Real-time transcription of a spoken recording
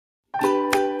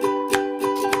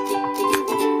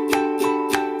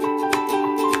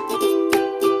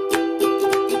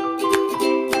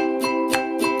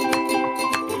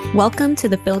Welcome to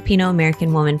the Filipino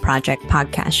American Woman Project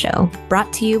podcast show,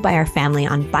 brought to you by our family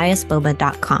on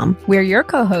biasboba.com. We're your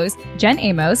co-hosts, Jen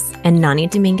Amos and Nani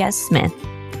Dominguez-Smith.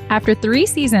 After 3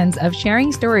 seasons of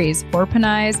sharing stories for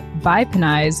Pinays by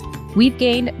Pinays, we've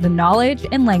gained the knowledge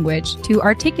and language to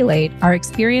articulate our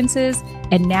experiences,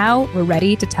 and now we're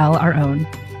ready to tell our own.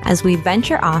 As we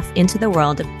venture off into the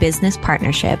world of business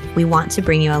partnership, we want to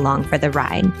bring you along for the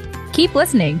ride. Keep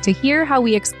listening to hear how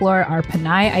we explore our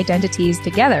Pinay identities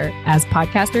together as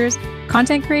podcasters,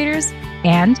 content creators,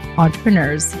 and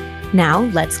entrepreneurs. Now,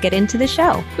 let's get into the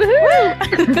show.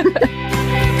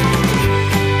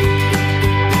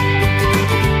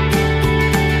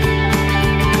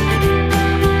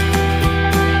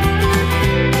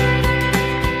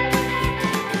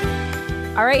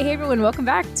 All right, hey everyone, welcome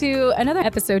back to another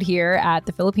episode here at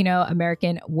the Filipino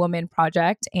American Woman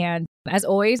Project. And as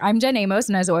always, I'm Jen Amos,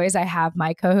 and as always, I have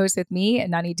my co-host with me,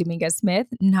 Nani Dominguez-Smith.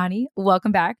 Nani,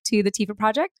 welcome back to the Tifa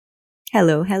Project.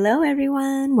 Hello,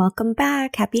 everyone. Welcome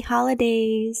back. Happy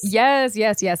holidays. Yes.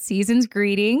 Season's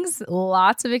greetings.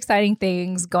 Lots of exciting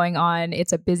things going on.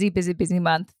 It's a busy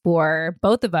month for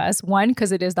both of us. 1,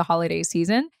 because it is the holiday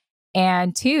season.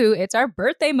 And 2, it's our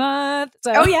birthday month.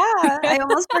 So. Oh, yeah. I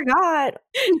almost forgot.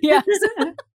 Yes.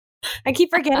 I keep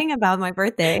forgetting about my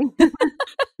birthday.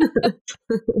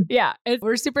 Yeah,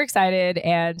 we're super excited.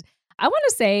 And I want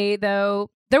to say,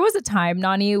 though, there was a time,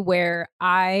 Nani, where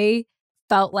I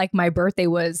felt like my birthday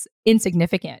was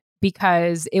insignificant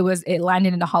because it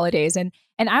landed in the holidays. And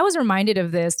I was reminded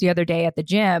of this the other day at the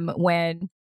gym when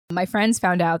my friends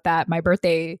found out that my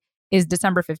birthday is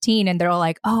December 15. And they're all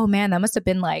like, oh, man, that must have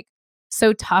been like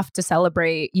so tough to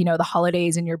celebrate, the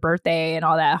holidays and your birthday and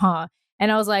all that, huh? And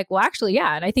I was like, well, actually,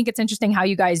 yeah. And I think it's interesting how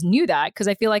you guys knew that, because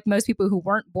I feel like most people who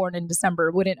weren't born in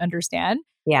December wouldn't understand.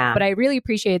 Yeah. But I really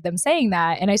appreciated them saying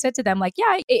that. And I said to them, like,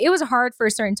 yeah, it was hard for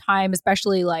a certain time,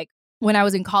 especially like when I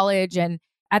was in college and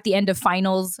at the end of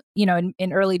finals,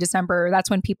 in early December, that's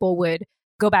when people would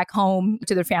go back home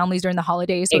to their families during the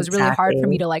holidays. So It was really hard for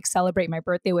me to like celebrate my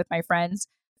birthday with my friends.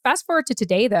 Fast forward to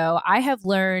today, though, I have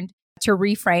learned to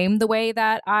reframe the way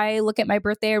that I look at my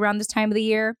birthday around this time of the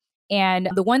year. And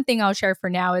the one thing I'll share for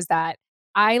now is that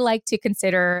I like to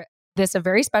consider this a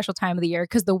very special time of the year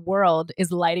because the world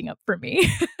is lighting up for me.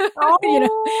 With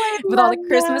all the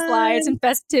Christmas lights and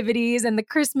festivities and the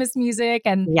Christmas music.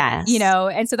 And, yes.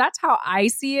 And so that's how I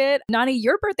see it. Nani,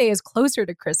 your birthday is closer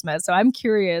to Christmas. So I'm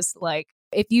curious, like,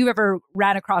 if you ever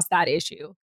ran across that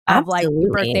issue of like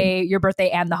your birthday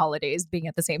and the holidays being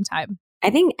at the same time. I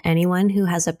think anyone who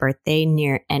has a birthday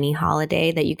near any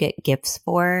holiday that you get gifts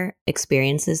for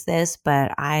experiences this,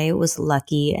 but I was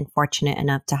lucky and fortunate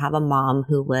enough to have a mom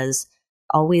who was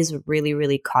always really,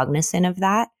 really cognizant of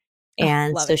that.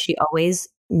 And so she always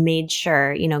made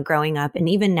sure, growing up and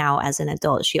even now as an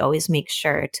adult, she always makes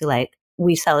sure to like,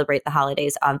 we celebrate the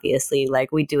holidays, obviously,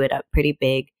 like we do it up pretty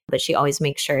big, but she always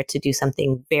makes sure to do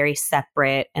something very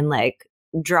separate and like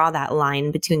draw that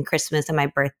line between Christmas and my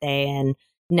birthday and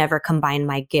never combine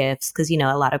my gifts because, a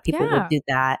lot of people would do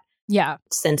that. Yeah.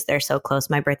 Since they're so close.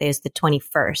 My birthday is the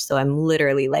 21st. So I'm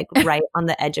literally like right on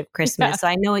the edge of Christmas. Yeah. So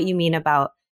I know what you mean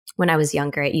about when I was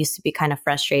younger. It used to be kind of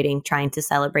frustrating trying to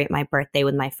celebrate my birthday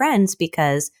with my friends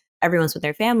because everyone's with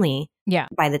their family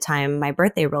by the time my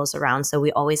birthday rolls around. So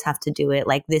we always have to do it.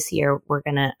 Like this year, we're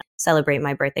going to celebrate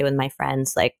my birthday with my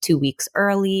friends like 2 weeks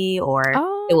early or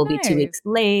it will be 2 weeks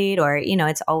late or,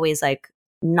 it's always like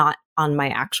not on my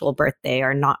actual birthday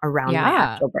or not around my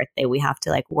actual birthday. We have to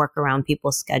like work around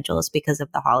people's schedules because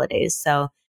of the holidays. So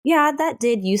yeah, that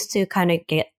did used to kind of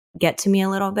get to me a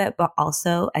little bit, but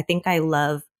also I think I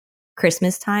love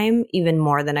Christmas time even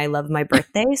more than I love my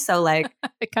birthday. So like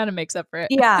it kind of makes up for it.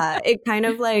 Yeah, it kind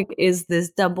of like is this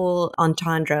double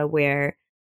entendre where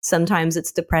sometimes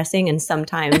it's depressing and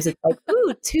sometimes it's like,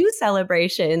 ooh, 2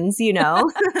 celebrations,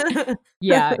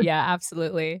 Yeah,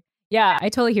 absolutely. Yeah, I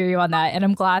totally hear you on that. And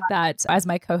I'm glad that as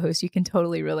my co-host, you can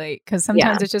totally relate because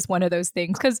sometimes it's just one of those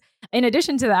things. Because in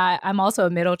addition to that, I'm also a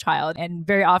middle child. And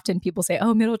very often people say,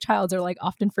 oh, middle childs are like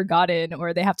often forgotten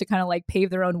or they have to kind of like pave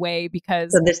their own way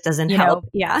because so this doesn't help.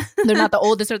 They're not the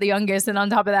oldest or the youngest. And on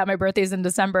top of that, my birthday's in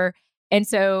December. And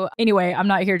so anyway, I'm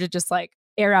not here to just like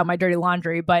air out my dirty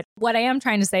laundry. But what I am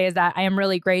trying to say is that I am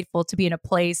really grateful to be in a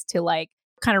place to like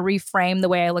kind of reframe the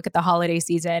way I look at the holiday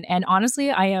season. And honestly,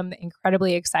 I am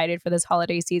incredibly excited for this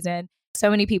holiday season.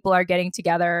 So many people are getting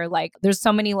together. Like there's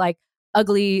so many like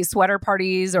ugly sweater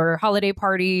parties or holiday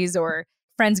parties or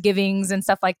Friendsgivings and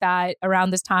stuff like that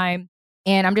around this time.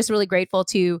 And I'm just really grateful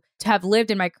to have lived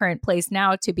in my current place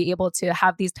now to be able to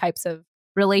have these types of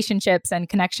relationships and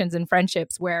connections and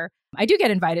friendships where I do get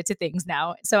invited to things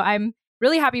now. So I'm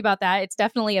really happy about that. It's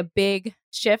definitely a big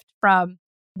shift from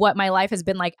what my life has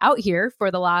been like out here for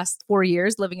the last 4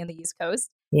 years living in the East Coast.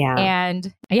 Yeah.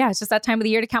 And yeah, it's just that time of the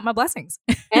year to count my blessings.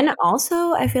 And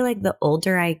also, I feel like the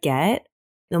older I get,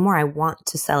 the more I want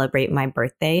to celebrate my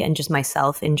birthday and just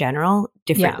myself in general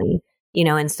differently. You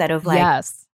know, instead of like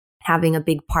Yes. having a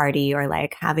big party or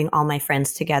like having all my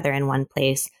friends together in one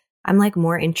place, I'm like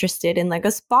more interested in like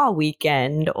a spa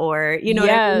weekend or, you know,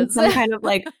 what I mean? Yes. Some kind of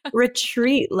like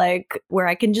retreat, like where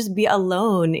I can just be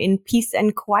alone in peace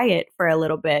and quiet for a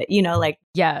little bit, you know, like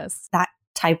Yes. that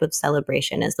type of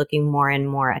celebration is looking more and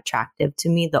more attractive to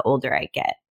me the older I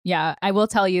get. Yeah, I will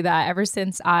tell you that ever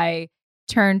since I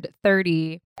turned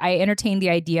 30, I entertained the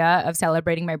idea of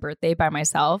celebrating my birthday by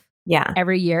myself Yeah.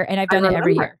 every year. And I've done it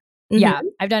every year. Mhm. Yeah,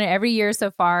 I've done it every year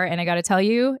so far. And I got to tell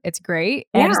you, it's great.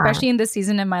 And Yeah. especially in this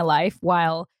season in my life,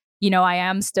 while, you know, I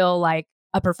am still like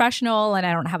a professional and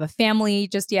I don't have a family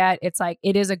just yet, it's like,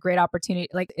 it is a great opportunity.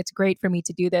 Like, it's great for me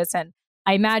to do this. And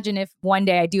I imagine if one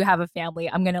day I do have a family,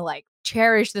 I'm going to like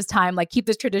cherish this time, like keep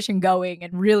this tradition going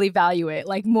and really value it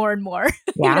like more and more,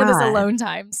 you know, this Yeah. alone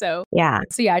time. So Yeah.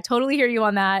 yeah, I totally hear you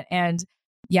on that. And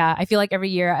yeah, I feel like every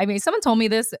year, I mean, someone told me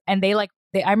this and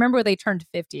I remember they turned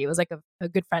 50. It was like a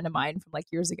good friend of mine from like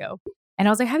years ago. And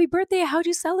I was like, happy birthday. How'd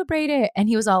you celebrate it? And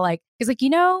he was all like, you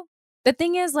know, the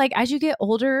thing is like, as you get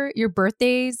older, your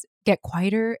birthdays get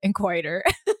quieter and quieter.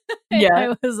 And Yeah.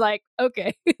 I was like,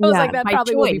 okay. I was like, that by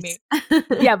probably will be choice. me.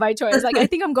 Yeah, by choice. Like, I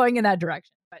think I'm going in that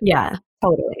direction. But Yeah,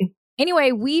 totally.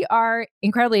 anyway, we are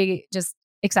incredibly just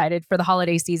excited for the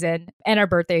holiday season and our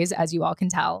birthdays, as you all can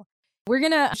tell. We're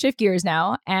going to shift gears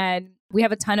now, and we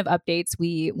have a ton of updates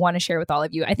we want to share with all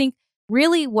of you. I think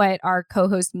really what our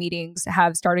co-host meetings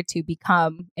have started to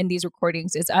become in these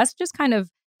recordings is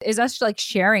us like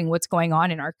sharing what's going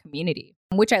on in our community,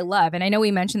 which I love. And I know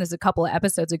we mentioned this a couple of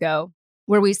episodes ago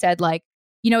where we said like,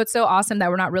 you know, it's so awesome that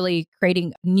we're not really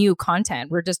creating new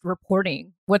content. We're just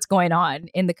reporting what's going on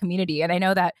in the community. And I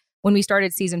know that when we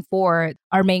started season 4,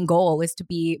 our main goal is to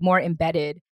be more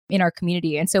embedded in our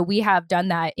community. And so we have done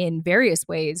that in various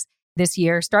ways this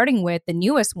year, starting with the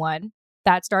newest one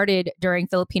that started during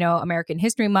Filipino American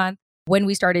History Month when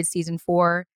we started season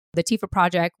 4, the Tifa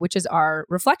Project, which is our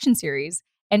reflection series.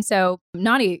 And so,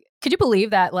 Nani, could you believe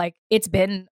that like it's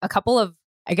been a couple of,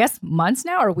 I guess, months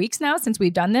now or weeks now since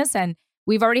we've done this? And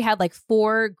we've already had like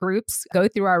 4 groups go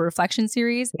through our reflection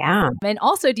series. Yeah. And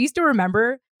also, do you still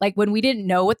remember like when we didn't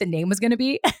know what the name was going to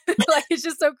be? Like, it's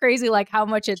just so crazy, like how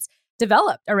much it's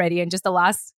developed already in just the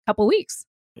last couple weeks.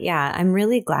 Yeah, I'm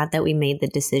really glad that we made the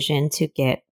decision to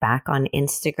get back on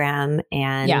Instagram,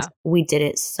 and we did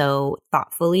it so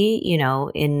thoughtfully, you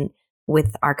know,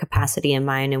 with our capacity in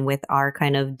mind and with our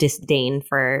kind of disdain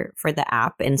for the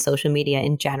app and social media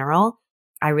in general.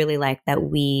 I really like that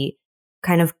we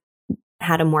kind of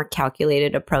had a more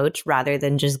calculated approach rather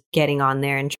than just getting on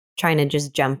there and trying to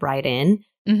just jump right in,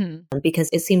 because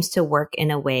it seems to work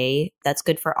in a way that's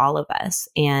good for all of us.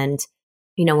 And,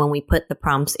 you know, when we put the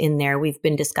prompts in there, we've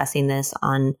been discussing this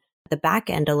on the back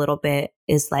end a little bit,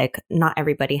 is like not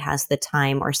everybody has the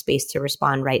time or space to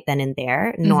respond right then and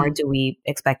there, nor do we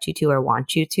expect you to or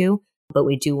want you to. But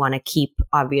we do want to keep,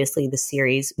 obviously, the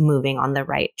series moving on the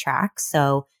right track.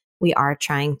 So we are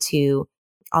trying to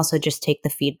also just take the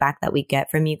feedback that we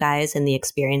get from you guys and the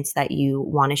experience that you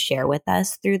want to share with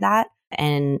us through that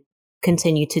and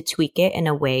continue to tweak it in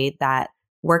a way that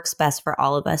works best for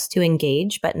all of us to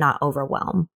engage, but not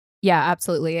overwhelm. Yeah,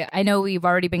 absolutely. I know we've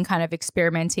already been kind of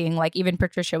experimenting. Like even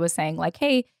Patricia was saying like,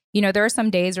 hey, you know, there are some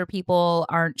days where people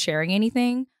aren't sharing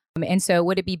anything. And so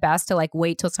would it be best to like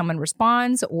wait till someone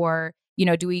responds, or, you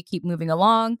know, do we keep moving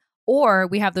along? Or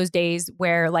we have those days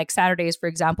where like Saturdays, for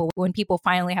example, when people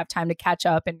finally have time to catch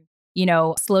up and, you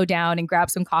know, slow down and grab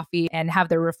some coffee and have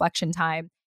their reflection time.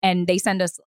 And they send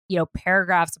us, you know,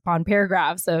 paragraphs upon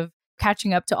paragraphs of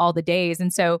catching up to all the days.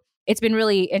 And so it's been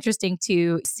really interesting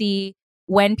to see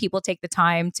when people take the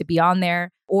time to be on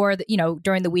there, or, you know,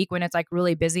 during the week when it's like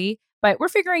really busy. But we're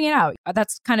figuring it out.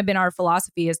 That's kind of been our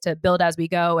philosophy, is to build as we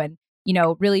go and, you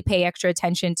know, really pay extra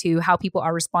attention to how people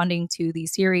are responding to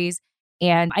these series.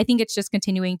 And I think it's just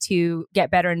continuing to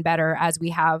get better and better as we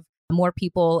have more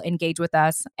people engage with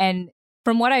us. And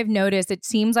from what I've noticed, it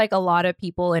seems like a lot of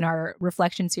people in our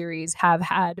reflection series have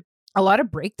had a lot of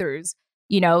breakthroughs,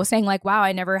 you know, saying like, wow,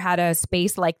 I never had a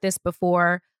space like this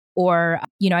before, or,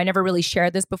 you know, I never really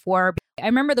shared this before. I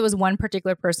remember there was one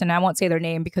particular person, I won't say their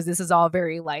name because this is all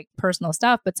very like personal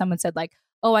stuff, but someone said like,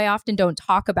 oh, I often don't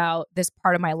talk about this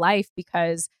part of my life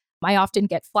because I often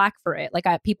get flack for it. Like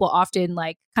people often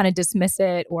like kind of dismiss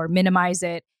it or minimize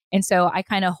it. And so I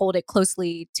kind of hold it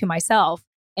closely to myself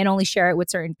and only share it with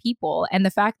certain people. And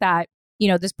the fact that,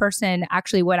 this person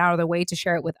actually went out of their way to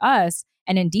share it with us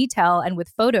and in detail and with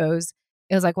photos.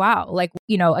 It was like, wow, like,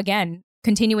 again,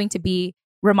 continuing to be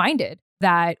reminded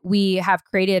that we have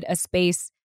created a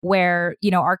space where,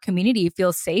 our community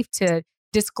feels safe to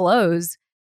disclose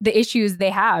the issues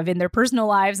they have in their personal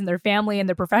lives and their family and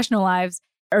their professional lives,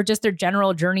 or just their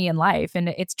general journey in life. And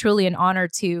it's truly an honor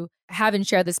to have and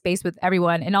share this space with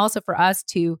everyone. And also for us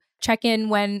to check in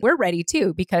when we're ready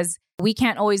too, because we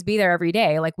can't always be there every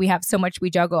day. Like, we have so much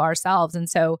we juggle ourselves. And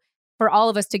so for all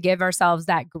of us to give ourselves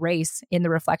that grace in the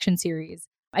reflection series,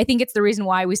 I think it's the reason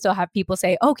why we still have people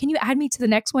say, oh, can you add me to the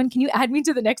next one? Can you add me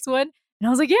to the next one? And I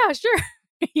was like, yeah, sure.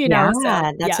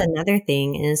 That's another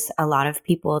thing is a lot of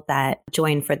people that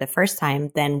join for the first time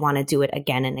then want to do it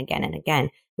again and again and again,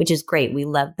 which is great. We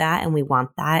love that and we want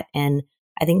that. And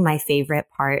I think my favorite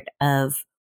part of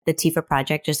the Tifa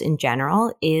project just in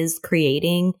general is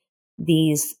creating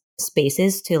these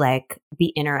spaces to like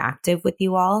be interactive with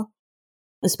you all,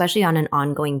 especially on an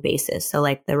ongoing basis. So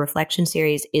like the reflection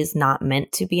series is not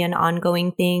meant to be an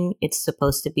ongoing thing. It's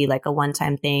supposed to be like a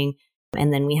one-time thing.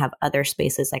 And then we have other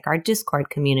spaces like our Discord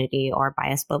community or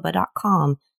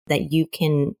biasboba.com that you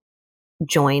can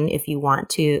join if you want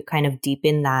to kind of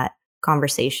deepen that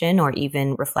conversation or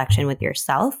even reflection with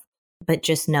yourself. But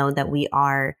just know that we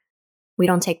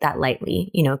don't take that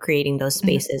lightly, creating those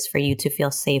spaces for you to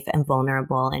feel safe and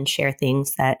vulnerable and share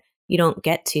things that you don't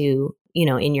get to,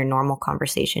 in your normal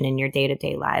conversation in your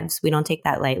day-to-day lives. We don't take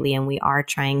that lightly. And we are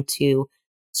trying to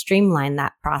streamline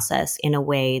that process in a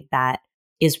way that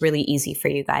is really easy for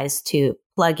you guys to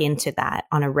plug into that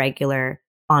on a regular,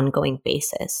 ongoing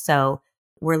basis. So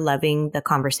we're loving the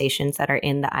conversations that are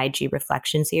in the IG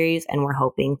reflection series, and we're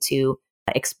hoping to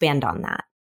expand on that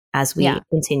as we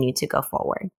continue to go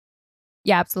forward.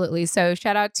 Yeah, absolutely. So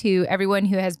shout out to everyone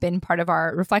who has been part of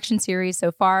our reflection series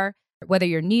so far, whether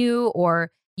you're new or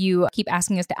you keep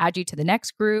asking us to add you to the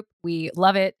next group. We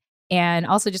love it. And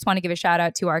also just want to give a shout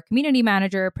out to our community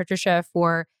manager, Patricia,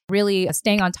 for really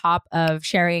staying on top of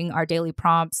sharing our daily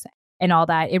prompts and all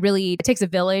that. It takes a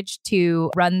village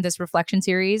to run this reflection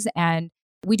series, and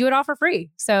we do it all for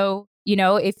free. So,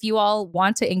 if you all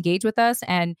want to engage with us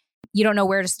and you don't know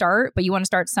where to start, but you want to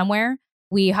start somewhere,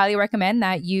 we highly recommend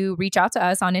that you reach out to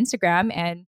us on Instagram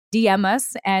and DM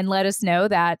us and let us know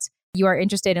that you are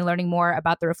interested in learning more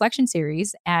about the reflection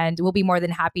series, and we'll be more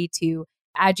than happy to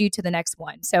add you to the next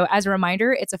one. So as a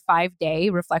reminder, it's a 5-day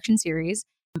reflection series.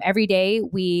 Every day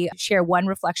we share one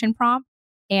reflection prompt,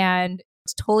 and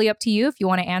it's totally up to you if you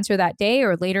want to answer that day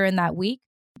or later in that week.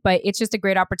 But it's just a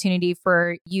great opportunity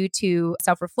for you to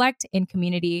self-reflect in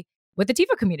community with the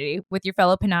Tifa community, with your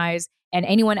fellow Pinais and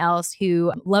anyone else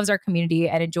who loves our community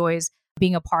and enjoys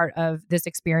being a part of this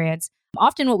experience.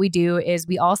 Often what we do is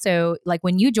we also, like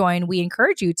when you join, we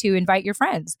encourage you to invite your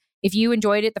friends. If you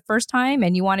enjoyed it the first time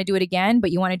and you want to do it again,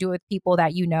 but you want to do it with people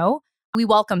that you know, we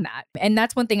welcome that. And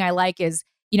that's one thing I like is,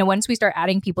 once we start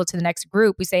adding people to the next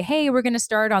group, we say, hey, we're going to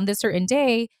start on this certain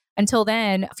day. Until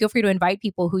then, feel free to invite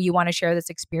people who you want to share this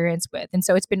experience with. And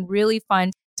so it's been really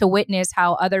fun to witness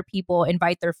how other people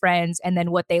invite their friends and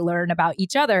then what they learn about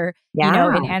each other, in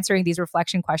answering these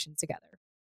reflection questions together.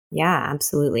 Yeah,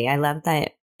 absolutely. I love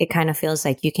that it kind of feels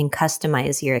like you can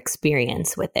customize your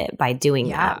experience with it by doing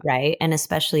that, right? And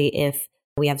especially if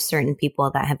we have certain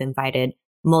people that have invited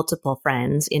multiple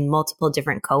friends in multiple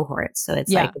different cohorts. So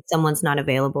it's like if someone's not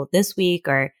available this week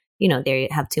or, they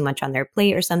have too much on their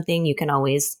plate or something, you can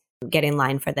always get in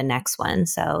line for the next one.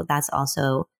 So that's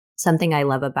also something I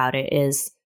love about it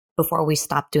is before we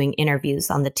stopped doing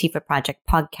interviews on the Tifa Project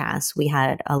podcast, we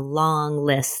had a long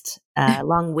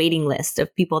waiting list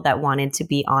of people that wanted to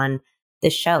be on the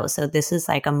show. So this is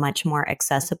like a much more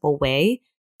accessible way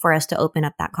for us to open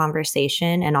up that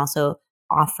conversation and also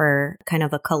offer kind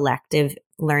of a collective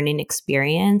learning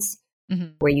experience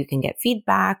where you can get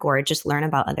feedback or just learn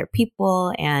about other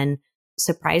people. And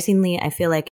surprisingly, I feel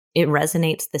like it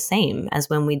resonates the same as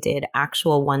when we did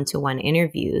actual one-to-one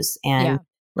interviews. And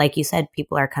like you said,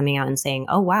 people are coming out and saying,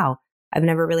 oh, wow, I've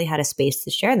never really had a space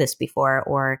to share this before,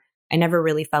 or I never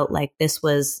really felt like this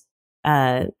was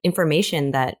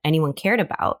information that anyone cared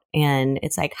about. And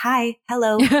it's like, hi,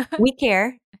 hello, we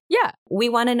care. Yeah. We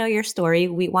want to know your story.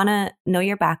 We want to know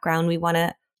your background. We want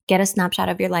to get a snapshot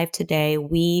of your life today.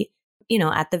 We,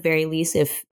 at the very least,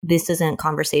 if this isn't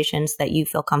conversations that you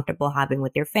feel comfortable having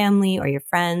with your family or your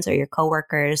friends or your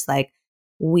coworkers, like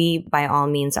we, by all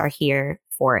means, are here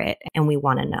for it. And we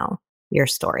want to know your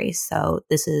story. So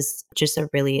this is just a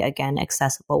really, again,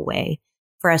 accessible way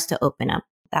for us to open up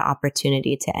that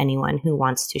opportunity to anyone who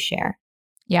wants to share.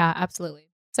 Yeah, absolutely.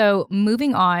 So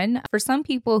moving on, for some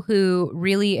people who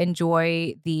really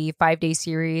enjoy the 5-day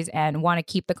series and want to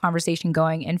keep the conversation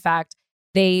going, in fact,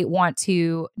 they want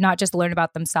to not just learn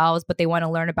about themselves, but they want to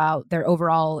learn about their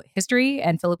overall history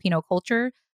and Filipino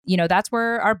culture. That's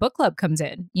where our book club comes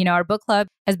in. Our book club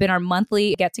has been our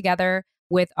monthly get together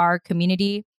with our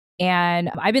community. And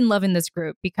I've been loving this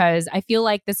group because I feel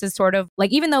like this is sort of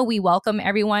like, even though we welcome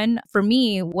everyone, for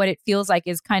me, what it feels like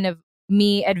is kind of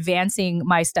me advancing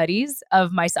my studies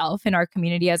of myself and our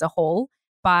community as a whole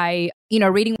by,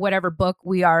 reading whatever book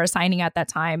we are assigning at that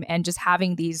time and just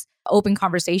having these open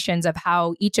conversations of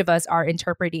how each of us are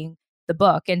interpreting the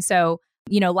book. And so,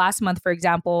 last month, for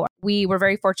example, we were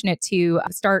very fortunate to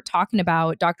start talking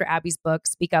about Dr. Abby's book,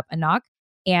 Speak Up Anak.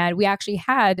 And we actually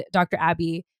had Dr.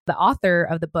 Abby, the author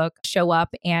of the book, show up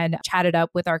and chatted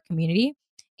up with our community.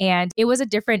 And it was a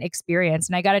different experience.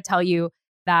 And I got to tell you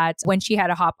that when she had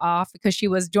to hop off, because she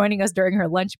was joining us during her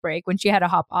lunch break, when she had to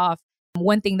hop off,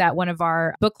 one thing that one of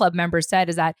our book club members said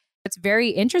is that it's very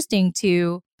interesting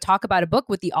to talk about a book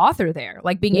with the author there,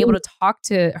 like being able to talk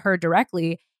to her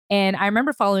directly. And I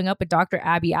remember following up with Dr.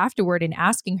 Abby afterward and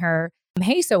asking her,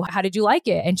 hey, so how did you like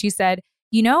it? And she said,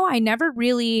 I never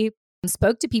really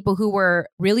spoke to people who were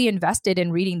really invested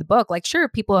in reading the book. Like, sure,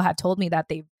 people have told me that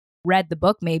they've read the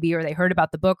book maybe, or they heard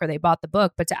about the book, or they bought the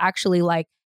book, but to actually like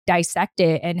dissect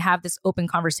it and have this open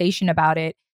conversation about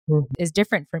it is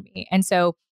different for me. And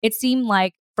so it seemed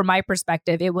like, from my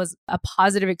perspective, it was a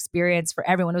positive experience for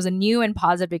everyone. It was a new and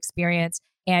positive experience.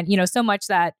 And, so much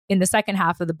that in the second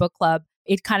half of the book club,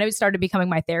 it kind of started becoming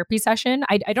my therapy session.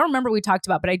 I don't remember what we talked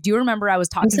about, but I do remember I was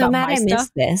talking about my stuff. I'm so mad I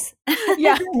missed this.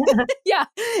 Yeah. Yeah.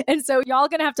 And so y'all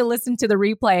going to have to listen to the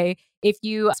replay if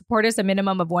you support us a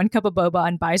minimum of 1 cup of boba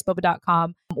on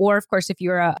biasboba.com. Or, of course, if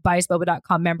you're a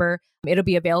biasboba.com member, it'll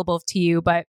be available to you.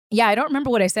 But yeah, I don't remember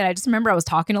what I said. I just remember I was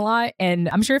talking a lot. And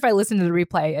I'm sure if I listen to the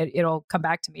replay, it'll come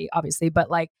back to me, obviously.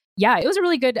 But like, yeah, it was a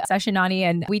really good session, Nani.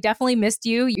 And we definitely missed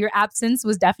you. Your absence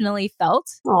was definitely felt.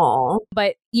 Aww.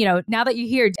 But, now that you're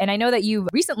here, and I know that you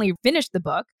recently finished the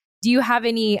book, do you have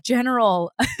any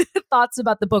general thoughts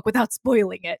about the book without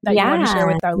spoiling it that you want to share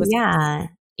with our listeners?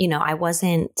 Yeah. I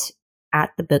wasn't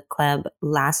at the book club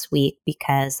last week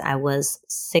because I was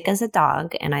sick as a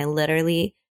dog, and I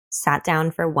literally sat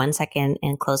down for 1 second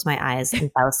and closed my eyes and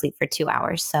fell asleep for 2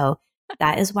 hours. So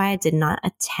that is why I did not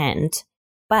attend.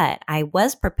 But I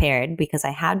was prepared because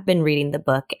I had been reading the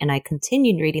book, and I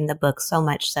continued reading the book so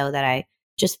much so that I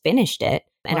just finished it.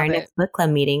 And our next book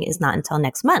club meeting is not until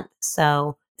next month.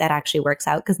 So that actually works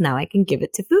out because now I can give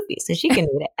it to Fufi so she can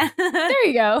read it. There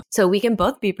you go. So we can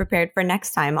both be prepared for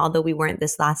next time, although we weren't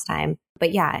this last time.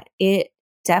 But yeah, it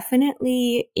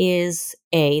definitely is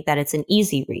that it's an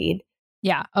easy read.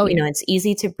 Yeah. It's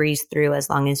easy to breeze through as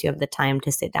long as you have the time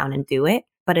to sit down and do it.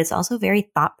 But it's also very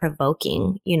thought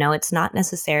provoking. It's not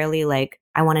necessarily like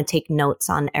I want to take notes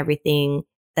on everything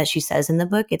that she says in the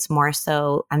book. It's more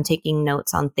so I'm taking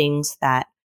notes on things that,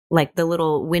 like the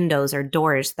little windows or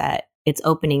doors that it's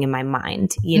opening in my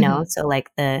mind, So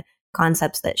like the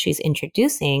concepts that she's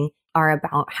introducing are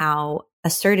about how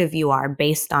assertive you are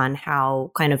based on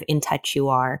how kind of in touch you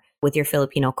are with your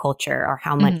Filipino culture, or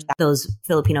how much those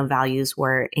Filipino values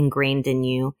were ingrained in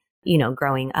you,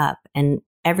 growing up. And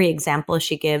every example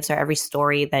she gives, or every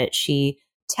story that she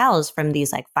tells from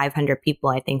these like 500 people,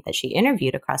 I think, that she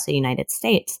interviewed across the United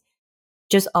States,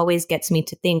 just always gets me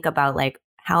to think about like,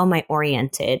 how am I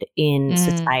oriented in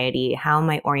society? How am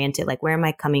I oriented? Like, where am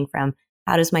I coming from?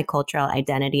 How does my cultural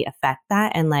identity affect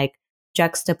that? And like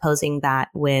juxtaposing that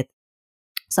with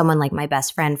someone like my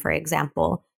best friend, for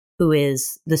example, who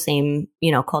is the same,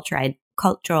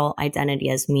 cultural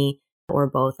identity as me. We're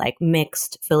both like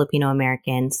mixed Filipino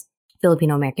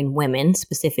American women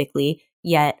specifically,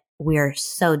 yet we're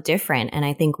so different. And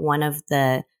I think one of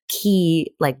the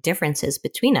key like differences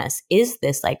between us is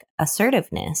this like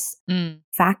assertiveness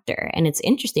factor. And it's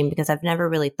interesting because I've never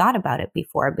really thought about it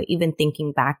before, but even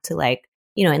thinking back to like,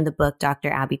 in the book, Dr.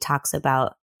 Abby talks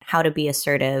about how to be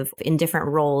assertive in different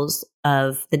roles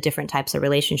of the different types of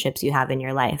relationships you have in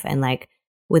your life. And like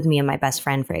with me and my best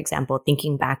friend, for example,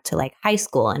 thinking back to like high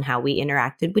school and how we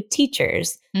interacted with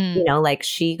teachers, like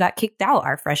she got kicked out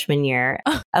our freshman year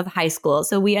of high school.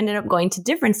 So we ended up going to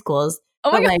different schools.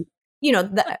 Oh my God.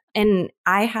 Like, and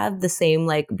I have the same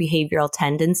like behavioral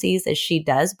tendencies as she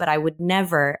does, but I would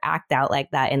never act out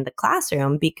like that in the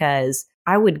classroom because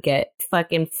I would get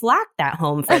fucking flacked at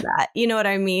home for that. You know what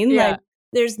I mean? Yeah. Like,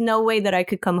 there's no way that I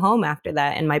could come home after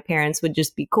that and my parents would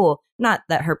just be cool. Not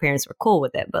that her parents were cool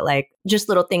with it, but like just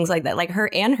little things like that. Like her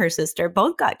and her sister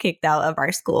both got kicked out of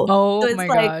our school. Oh so it's my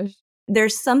like, gosh.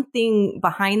 There's something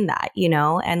behind that,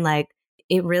 And like,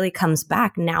 it really comes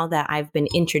back now that I've been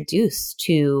introduced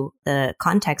to the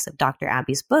context of Dr.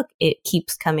 Abby's book. It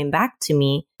keeps coming back to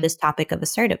me, this topic of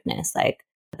assertiveness, like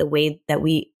the way that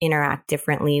we interact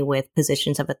differently with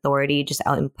positions of authority just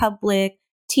out in public,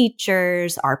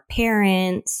 teachers, our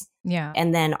parents. Yeah.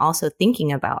 And then also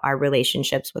thinking about our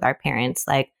relationships with our parents,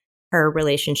 like her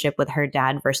relationship with her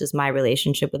dad versus my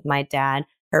relationship with my dad,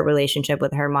 her relationship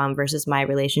with her mom versus my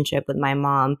relationship with my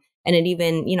mom. And it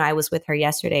even, I was with her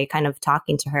yesterday kind of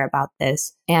talking to her about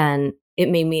this. And it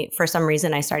made me, for some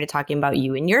reason, I started talking about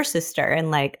you and your sister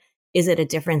and like, is it a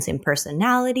difference in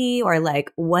personality or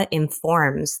like what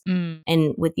informs?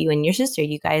 And with you and your sister,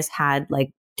 you guys had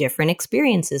like different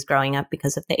experiences growing up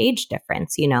because of the age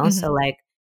difference, So like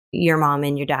your mom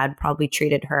and your dad probably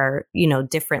treated her,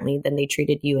 differently than they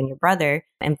treated you and your brother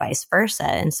and vice versa.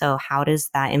 And so how does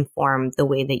that inform the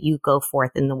way that you go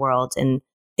forth in the world and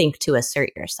think to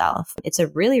assert yourself? It's a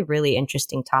really, really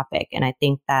interesting topic. And I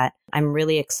think that I'm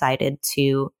really excited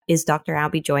is Dr.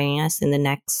 Abby joining us in the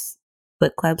next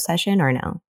book club session or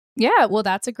no? Yeah, well,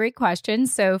 that's a great question.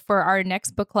 So for our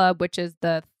next book club, which is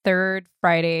the third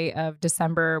Friday of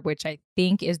December, which I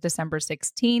think is December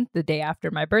 16th, the day after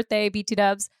my birthday, BT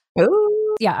Dubs.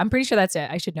 Ooh. Yeah, I'm pretty sure that's it.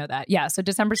 I should know that. Yeah, so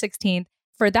December 16th.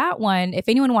 For that one, if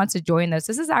anyone wants to join this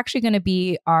is actually going to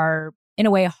be our, in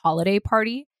a way, holiday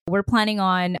party. We're planning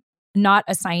on not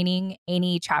assigning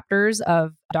any chapters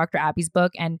of Dr. Abby's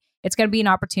book. And it's going to be an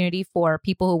opportunity for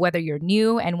people who, whether you're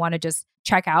new and want to just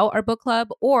check out our book club,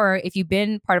 or if you've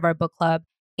been part of our book club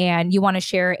and you want to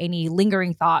share any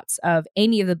lingering thoughts of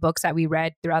any of the books that we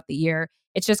read throughout the year,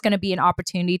 it's just going to be an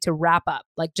opportunity to wrap up,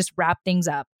 like just wrap things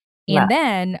up. And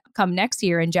then come next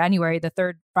year in January, the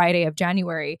third Friday of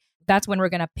January, that's when we're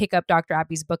going to pick up Dr.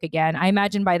 Abby's book again. I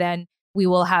imagine by then we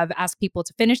will have asked people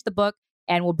to finish the book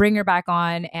and we'll bring her back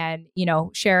on and,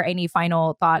 share any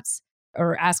final thoughts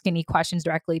or ask any questions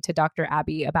directly to Dr.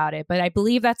 Abby about it. But I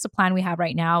believe that's the plan we have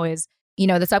right now is,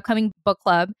 this upcoming book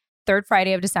club, third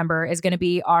Friday of December is going to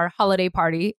be our holiday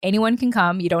party. Anyone can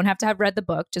come. You don't have to have read the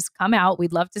book. Just come out.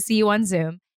 We'd love to see you on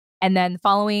Zoom. And then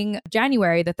following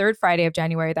January, the third Friday of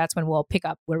January, that's when we'll pick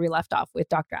up where we left off with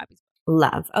Dr. Abby's book.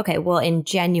 Love. Okay. Well, in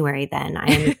January, then I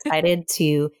am excited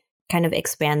to kind of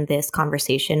expand this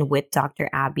conversation with Dr.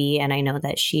 Abby. And I know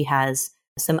that she has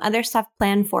some other stuff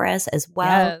planned for us as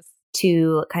well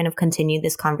to kind of continue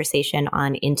this conversation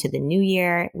on into the new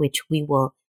year, which we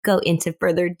will go into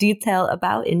further detail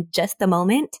about in just a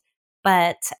moment.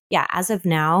 But yeah, as of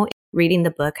now, reading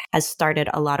the book has started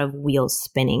a lot of wheels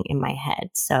spinning in my head.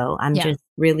 So I'm just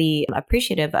really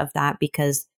appreciative of that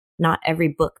because not every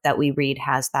book that we read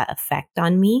has that effect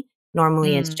on me.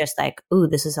 Normally it's just like, ooh,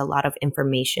 this is a lot of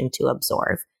information to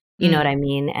absorb. You know what I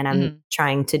mean? And I'm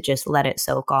trying to just let it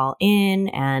soak all in.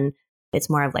 And it's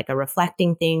more of like a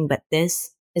reflecting thing. But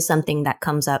this is something that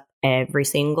comes up every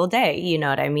single day, you know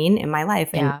what I mean, in my life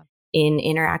and in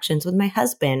interactions with my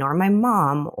husband or my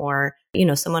mom or,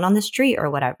 someone on the street or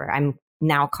whatever. I'm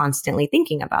now constantly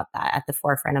thinking about that at the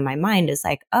forefront of my mind is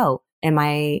like, oh, am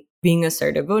I being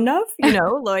assertive enough?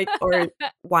 Or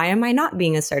why am I not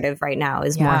being assertive right now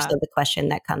is more so the question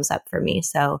that comes up for me.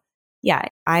 So yeah,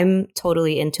 I'm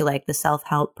totally into like the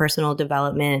self-help, personal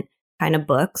development kind of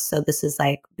books. So this has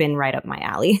like been right up my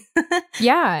alley.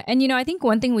 Yeah. And I think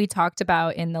one thing we talked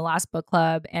about in the last book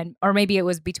club or maybe it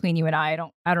was between you and I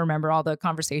don't remember, all the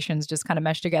conversations just kind of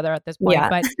meshed together at this point. Yeah.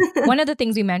 But one of the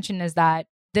things we mentioned is that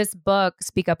this book,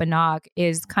 Speak Up and Knock,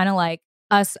 is kind of like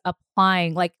us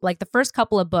applying like the first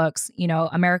couple of books,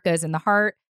 America is in the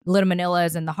Heart, Little Manila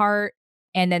is in the Heart.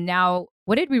 And then now,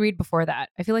 what did we read before that?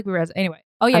 I feel like we read, anyway.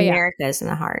 Oh yeah. America is in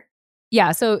the Heart.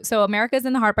 Yeah. So America is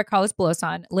in the Heart by Carlos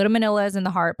Bulosan. Little Manila is in the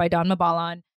Heart by Don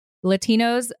Mabalan.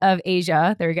 Latinos of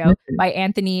Asia, there we go, by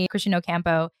Anthony Christian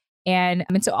Ocampo. And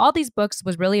so all these books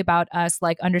was really about us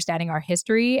like understanding our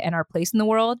history and our place in the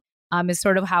world is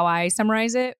sort of how I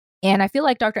summarize it. And I feel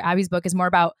like Dr. Abby's book is more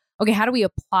about, okay, how do we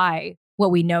apply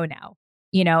what we know now?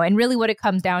 And really what it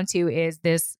comes down to is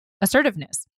this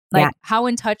assertiveness. Like how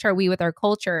in touch are we with our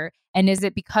culture? And is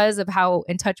it because of how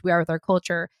in touch we are with our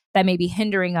culture that may be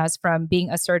hindering us from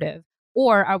being assertive?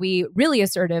 Or are we really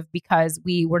assertive because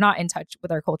we were not in touch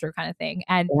with our culture kind of thing?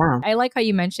 And I like how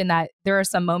you mentioned that there are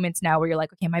some moments now where you're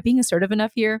like, okay, am I being assertive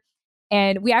enough here?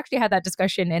 And we actually had that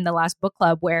discussion in the last book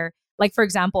club where, like, for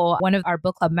example, one of our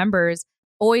book club members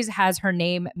always has her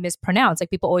name mispronounced. Like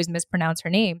people always mispronounce her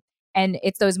name. And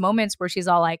it's those moments where she's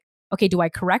all like, okay, do I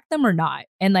correct them or not?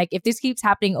 And like, if this keeps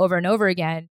happening over and over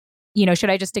again, should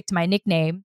I just stick to my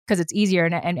nickname because it's easier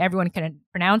and everyone can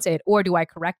pronounce it? Or do I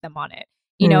correct them on it?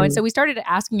 And so we started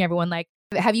asking everyone, like,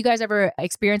 have you guys ever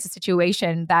experienced a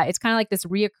situation that it's kind of like this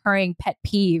reoccurring pet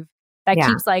peeve that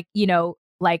keeps like,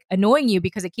 like annoying you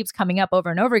because it keeps coming up over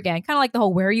and over again. Kind of like the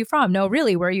whole, where are you from? No,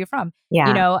 really, where are you from?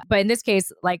 Yeah. But in this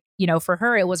case, like, for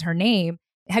her, it was her name.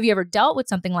 Have you ever dealt with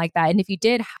something like that? And if you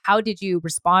did, how did you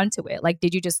respond to it? Like,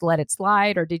 did you just let it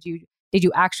slide, or did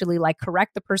you actually like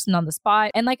correct the person on the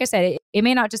spot? And like I said, it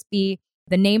may not just be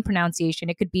the name pronunciation.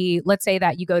 It could be, let's say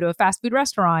that you go to a fast food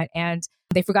restaurant and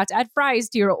they forgot to add fries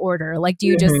to your order. Like, do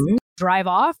you just drive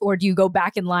off, or do you go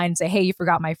back in line and say, hey, you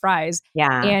forgot my fries?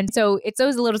 Yeah. And so it's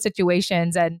those little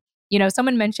situations. And,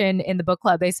 someone mentioned in the book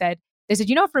club, they said,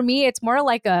 for me, it's more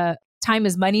like a time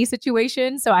is money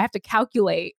situation. So I have to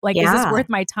calculate, like, is this worth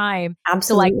my time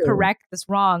to like correct this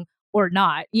wrong or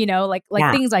not? Like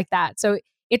things like that. So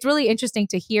it's really interesting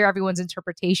to hear everyone's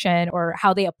interpretation or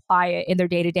how they apply it in their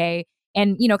day to day.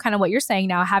 And, kind of what you're saying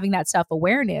now, having that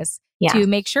self-awareness to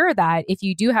make sure that if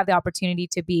you do have the opportunity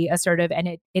to be assertive and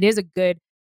it is a good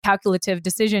calculative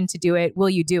decision to do it, will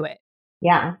you do it?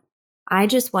 Yeah. I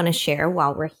just want to share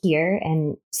while we're here,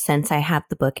 and since I have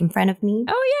the book in front of me.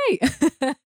 Oh,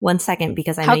 yay. 1 second,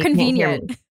 because I know how you convenient.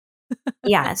 Can't hear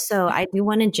me. Yeah. So I do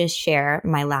want to just share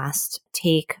my last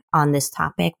take on this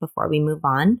topic before we move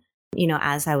on.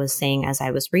 As I was saying, as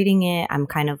I was reading it, I'm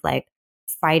kind of like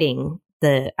fighting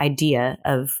the idea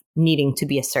of needing to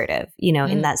be assertive,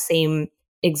 in that same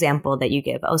example that you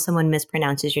give. Oh, someone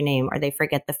mispronounces your name or they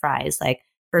forget the fries. Like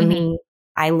for me,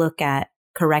 I look at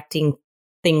correcting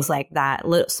things like that,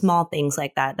 small things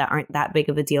like that aren't that big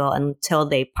of a deal until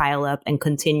they pile up and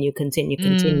continue.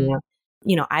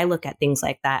 I look at things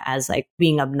like that as like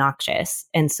being obnoxious.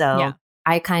 And so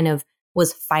I kind of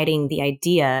was fighting the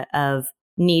idea of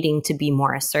needing to be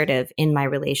more assertive in my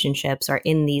relationships or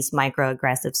in these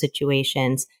microaggressive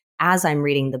situations as I'm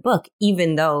reading the book,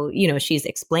 even though, she's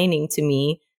explaining to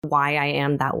me why I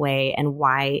am that way and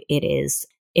why it is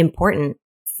important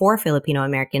for Filipino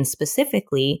Americans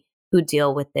specifically who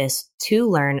deal with this to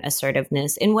learn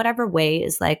assertiveness in whatever way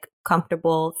is like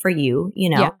comfortable for you,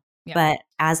 Yeah. But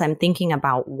as I'm thinking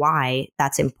about why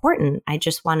that's important, I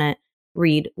just want to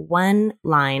read one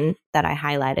line that I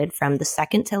highlighted from the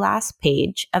second to last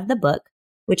page of the book,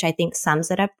 which I think sums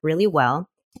it up really well.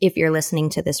 If you're listening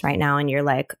to this right now and you're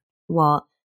like, well,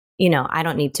 I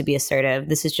don't need to be assertive.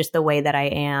 This is just the way that I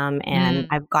am. And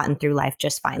I've gotten through life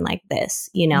just fine like this,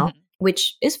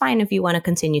 which is fine if you want to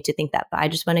continue to think that. But I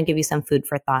just want to give you some food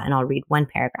for thought, and I'll read one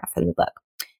paragraph from the book.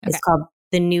 Okay. It's called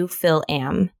The New Phil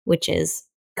Am, which is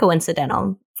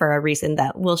coincidental for a reason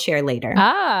that we'll share later.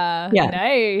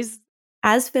 Nice.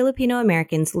 As Filipino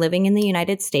Americans living in the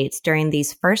United States during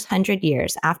these first 100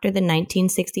 years after the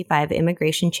 1965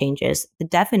 immigration changes, the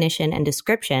definition and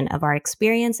description of our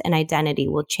experience and identity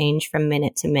will change from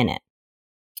minute to minute.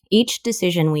 Each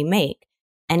decision we make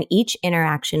and each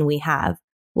interaction we have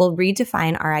will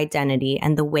redefine our identity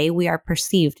and the way we are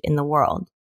perceived in the world.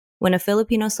 When a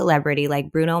Filipino celebrity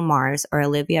like Bruno Mars or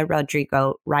Olivia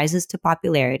Rodrigo rises to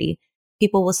popularity,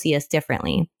 people will see us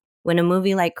differently. When a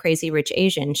movie like Crazy Rich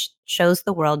Asian shows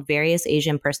the world various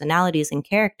Asian personalities and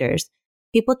characters,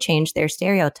 people change their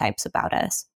stereotypes about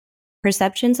us.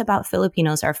 Perceptions about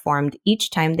Filipinos are formed each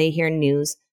time they hear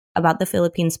news about the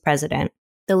Philippines president,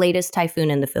 the latest typhoon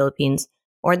in the Philippines,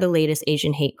 or the latest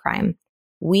Asian hate crime.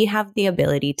 We have the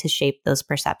ability to shape those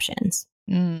perceptions.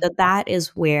 So that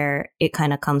is where it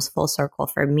kind of comes full circle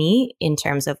for me in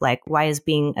terms of like, why is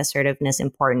being assertiveness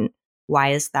important? Why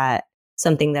is that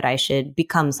something that I should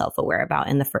become self-aware about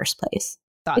in the first place?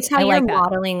 It's how you're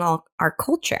modeling our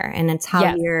culture, and it's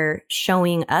how you're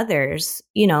showing others,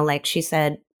 like she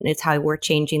said, it's how we're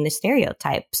changing the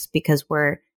stereotypes because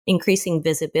we're increasing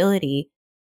visibility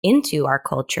into our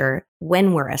culture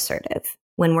when we're assertive.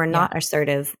 When we're not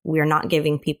assertive, we're not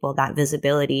giving people that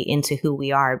visibility into who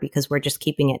we are because we're just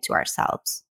keeping it to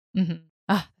ourselves. Oh,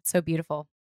 that's so beautiful.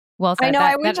 Well said. I know.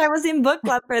 I wish I was in book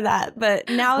club for that, but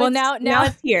now now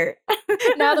it's here.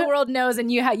 Now the world knows,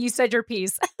 and you said your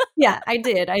piece. Yeah, I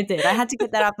did. I had to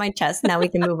get that off my chest. Now we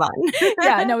can move on.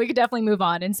 We could definitely move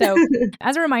on. And so,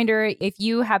 as a reminder, if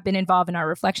you have been involved in our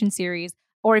reflection series,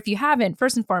 or if you haven't,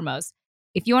 first and foremost,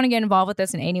 if you want to get involved with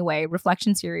us in any way,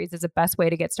 reflection series is the best way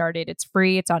to get started. It's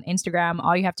free. It's on Instagram.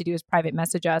 All you have to do is private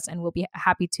message us, and we'll be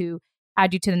happy to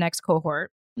add you to the next cohort.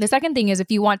 The second thing is,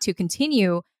 if you want to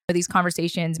continue these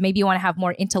conversations, maybe you want to have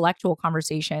more intellectual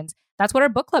conversations, that's what our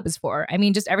book club is for. I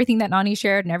mean, just everything that Nani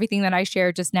shared and everything that I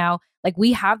shared just now, like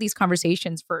we have these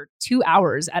conversations for 2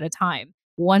 hours at a time,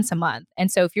 once a month.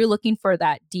 And so if you're looking for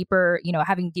that deeper,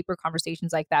 having deeper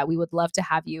conversations like that, we would love to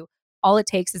have you. All it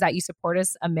takes is that you support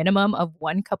us a minimum of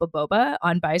 1 cup of boba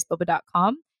on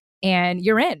biasboba.com, and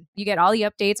you're in. You get all the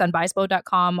updates on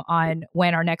biasboba.com on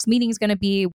when our next meeting is going to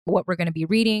be, what we're going to be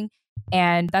reading.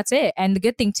 And that's it. And the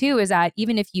good thing too is that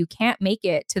even if you can't make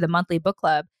it to the monthly book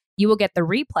club, you will get the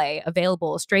replay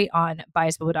available straight on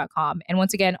biasboba.com. And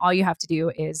once again, all you have to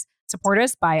do is support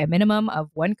us by a minimum of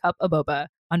 1 cup of boba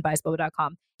on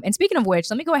biasboba.com. And speaking of which,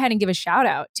 let me go ahead and give a shout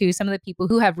out to some of the people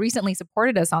who have recently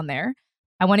supported us on there.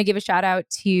 I want to give a shout out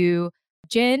to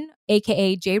Jen,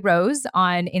 aka J Rose,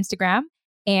 on Instagram.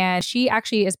 And she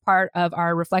actually is part of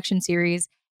our reflection series.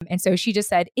 And so she just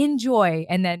said, enjoy.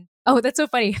 And then, oh, that's so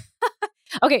funny.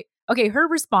 Okay. Her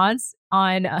response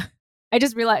on, I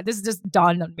just realized this just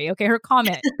dawned on me. Okay. Her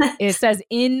comment, it says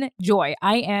enjoy,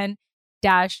 IN-JOY.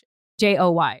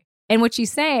 And what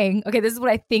she's saying, okay, this is what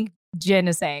I think Jen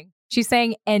is saying. She's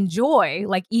saying enjoy,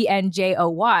 like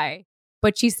ENJOY,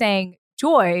 but she's saying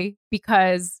joy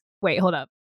because, wait, hold up.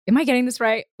 Am I getting this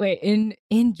right? Wait,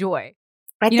 enjoy.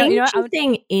 I think she's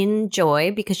saying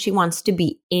enjoy because she wants to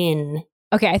be in.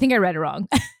 Okay, I think I read it wrong.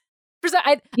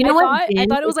 I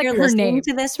thought it was like her name.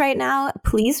 To this right now,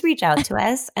 please reach out to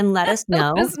us and let us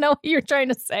know. Let us know what you're trying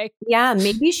to say. Yeah,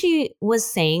 maybe she was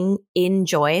saying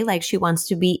enjoy, like she wants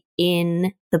to be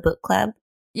in the book club.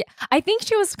 Yeah, I think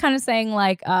she was kind of saying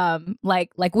like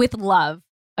with love.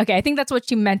 Okay, I think that's what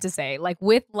she meant to say, like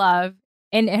with love,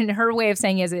 and her way of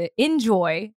saying is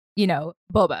enjoy,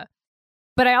 boba.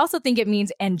 But I also think it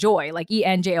means enjoy, like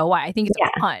ENJOY. I think it's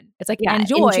a pun. It's like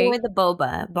enjoy the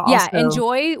boba. But also,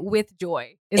 enjoy with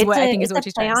joy is what I think is what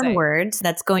she's trying to say. On words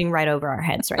that's going right over our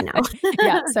heads right now.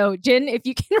 Yeah. So Jen, if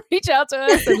you can reach out to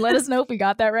us and let us know if we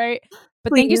got that right.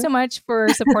 But Thank you so much for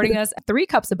supporting us. 3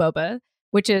 cups of boba,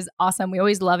 which is awesome. We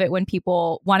always love it when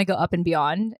people want to go up and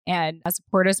beyond and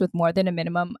support us with more than a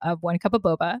minimum of 1 cup of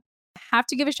boba. Have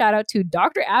to give a shout out to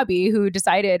Dr. Abby, who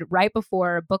decided right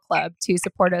before book club to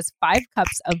support us 5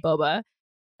 cups of boba.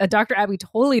 Dr. Abby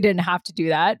totally didn't have to do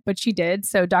that, but she did.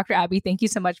 So Dr. Abby, thank you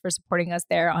so much for supporting us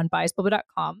there on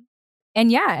biasboba.com.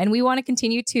 And we want to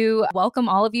continue to welcome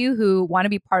all of you who want to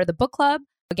be part of the book club.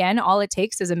 Again, all it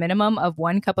takes is a minimum of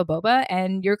 1 cup of boba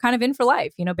and you're kind of in for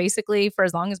life. Basically for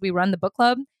as long as we run the book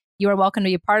club, you are welcome to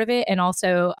be a part of it. And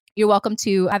also you're welcome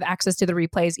to have access to the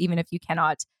replays, even if you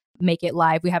cannot make it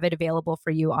live. We have it available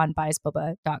for you on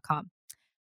biasboba.com.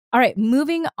 All right,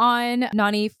 moving on,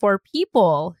 Nani, for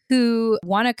people who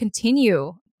want to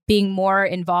continue being more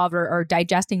involved or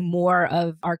digesting more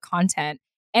of our content,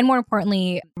 and more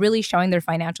importantly, really showing their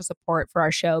financial support for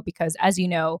our show, because as you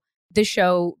know, this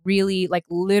show really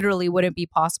literally wouldn't be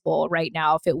possible right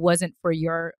now if it wasn't for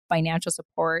your financial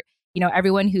support.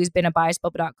 Everyone who's been a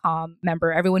biasboba.com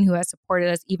member, everyone who has supported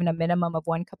us even a minimum of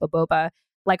 1 cup of boba,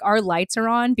 our lights are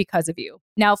on because of you.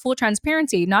 Now, full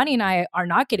transparency, Nani and I are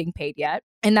not getting paid yet.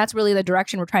 And that's really the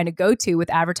direction we're trying to go to with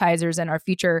advertisers and our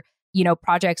future,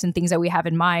 projects and things that we have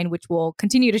in mind, which we'll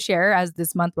continue to share as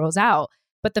this month rolls out.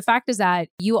 But the fact is that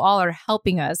you all are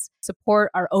helping us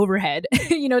support our overhead,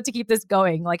 to keep this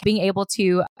going, being able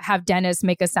to have Dennis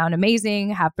make us sound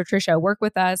amazing, have Patricia work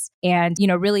with us, and,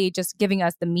 really just giving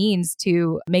us the means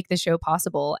to make the show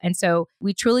possible. And so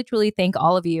we truly, truly thank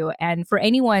all of you. And for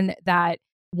anyone that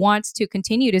wants to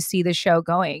continue to see the show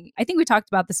going, I think we talked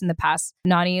about this in the past,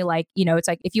 Nani, it's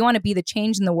like if you want to be the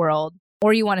change in the world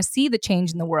or you want to see the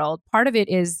change in the world, part of it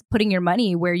is putting your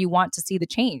money where you want to see the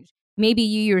change. Maybe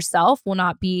you yourself will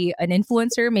not be an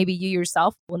influencer. Maybe you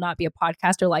yourself will not be a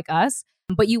podcaster like us,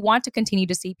 but you want to continue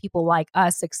to see people like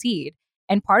us succeed.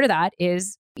 And part of that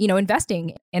is,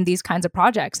 investing in these kinds of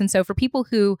projects. And so for people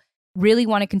who really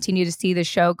want to continue to see the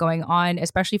show going on,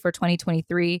 especially for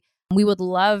 2023, we would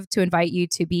love to invite you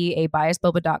to be a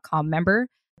biasboba.com member.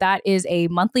 That is a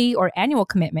monthly or annual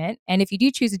commitment. And if you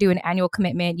do choose to do an annual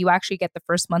commitment, you actually get the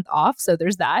first month off. So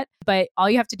there's that. But all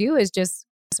you have to do is just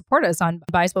support us on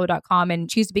biasboba.com and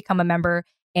choose to become a member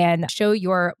and show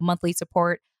your monthly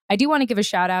support. I do want to give a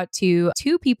shout out to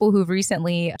 2 people who've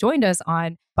recently joined us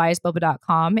on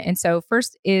biasboba.com. And so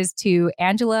first is to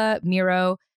Angela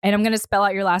Miro. And I'm going to spell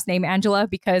out your last name, Angela,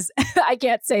 because I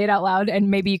can't say it out loud. And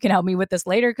maybe you can help me with this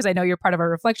later because I know you're part of our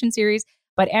reflection series.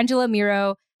 But Angela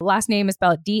Miro, last name is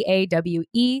spelled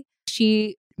Dawe.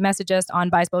 She messaged us on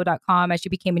biasboba.com as she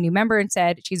became a new member and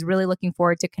said she's really looking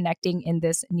forward to connecting in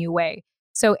this new way.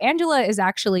 So Angela is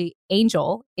actually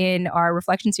Angel in our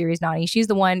reflection series, Nani. She's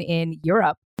the one in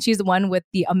Europe. She's the one with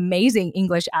the amazing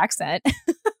English accent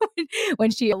when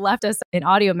she left us an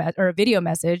or a video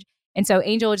message. And so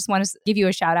Angel, I just want to give you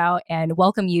a shout out and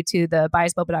welcome you to the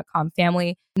biasboba.com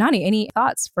family. Nani, any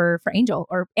thoughts for Angel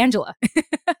or Angela?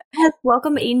 Yes,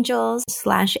 welcome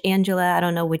Angels/Angela. I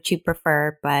don't know which you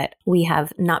prefer, but we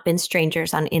have not been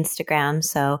strangers on Instagram.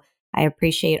 So I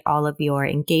appreciate all of your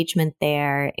engagement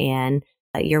there and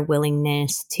your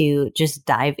willingness to just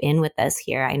dive in with us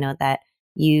here. I know that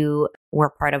You were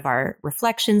part of our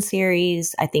reflection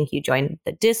series. I think you joined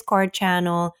the Discord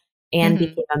channel and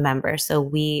became a member. So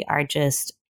we are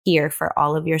just here for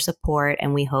all of your support.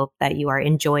 And we hope that you are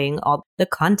enjoying all the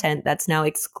content that's now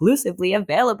exclusively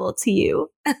available to you.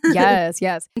 Yes,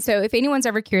 yes. And so if anyone's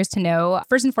ever curious to know,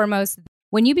 first and foremost,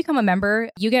 when you become a member,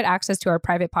 you get access to our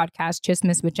private podcast,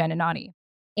 Chismis with Jen and Nani.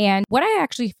 And what I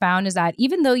actually found is that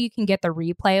even though you can get the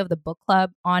replay of the book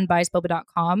club on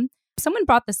biasboba.com, someone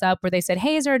brought this up where they said,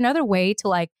 hey, is there another way to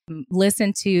like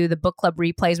listen to the book club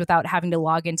replays without having to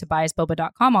log into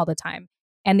biasboba.com all the time?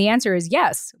 And the answer is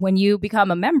yes. When you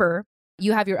become a member,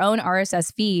 you have your own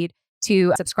RSS feed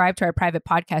to subscribe to our private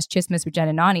podcast, Chismis with Jen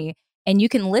and Nani. And you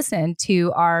can listen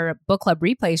to our book club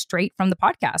replay straight from the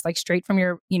podcast, like straight from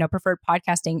your, preferred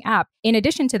podcasting app. In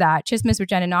addition to that, Chismis with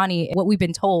Jen and Nani, what we've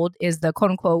been told is the quote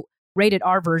unquote rated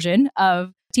R version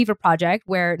of Tifa Project,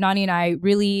 where Nani and I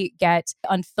really get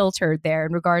unfiltered there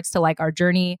in regards to like our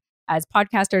journey as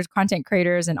podcasters, content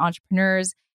creators, and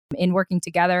entrepreneurs in working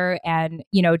together and,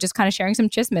 just kind of sharing some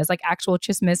chismis, like actual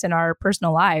chismis in our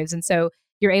personal lives. And so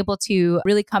you're able to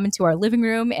really come into our living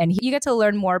room and you get to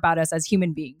learn more about us as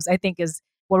human beings, I think is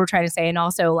what we're trying to say. And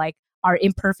also like our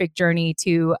imperfect journey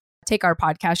to take our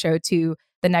podcast show to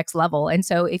the next level. And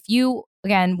so if you,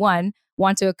 again, one,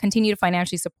 want to continue to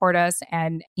financially support us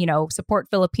and, support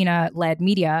Filipina-led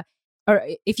media, or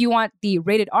if you want the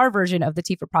rated R version of the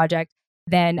Tifa Project,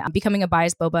 then becoming a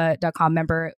biasboba.com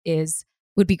member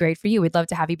would be great for you. We'd love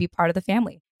to have you be part of the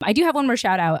family. I do have one more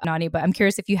shout out, Nani, but I'm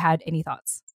curious if you had any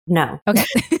thoughts. No. Okay.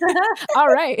 All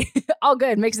right. All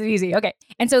good. Makes it easy. Okay.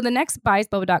 And so the next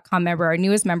biasboba.com member, our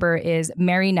newest member is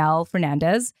Mary Nell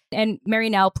Fernandez. And Mary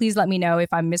Nell, please let me know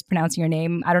if I'm mispronouncing your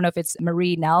name. I don't know if it's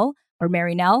Marie Nell or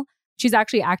Mary Nell. She's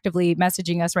actually actively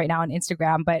messaging us right now on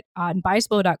Instagram, but on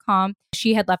biasboba.com,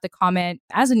 she had left a comment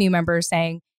as a new member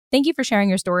saying, thank you for sharing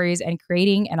your stories and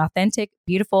creating an authentic,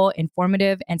 beautiful,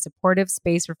 informative, and supportive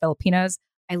space for Filipinas.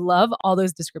 I love all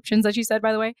those descriptions that you said,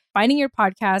 by the way. Finding your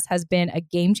podcast has been a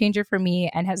game changer for me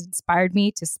and has inspired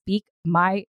me to speak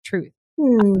my truth.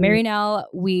 Mary Nell,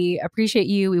 we appreciate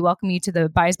you. We welcome you to the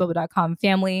biasboba.com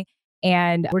family.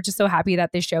 And we're just so happy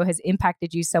that this show has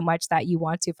impacted you so much that you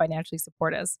want to financially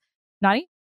support us. Nani?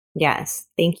 Yes.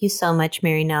 Thank you so much,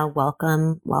 Mary Nell.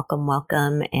 Welcome, welcome,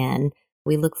 welcome. And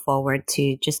we look forward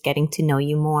to just getting to know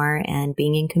you more and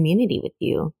being in community with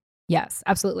you. Yes,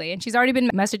 absolutely. And she's already been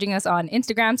messaging us on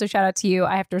Instagram. So shout out to you.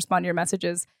 I have to respond to your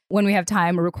messages when we have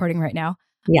time. We're recording right now.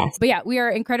 Yes. But yeah, we are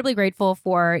incredibly grateful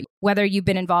for whether you've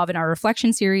been involved in our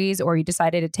reflection series or you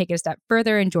decided to take it a step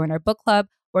further and join our book club,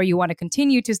 or you want to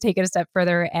continue to take it a step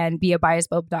further and be a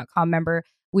biasboba.com member.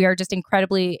 We are just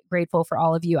incredibly grateful for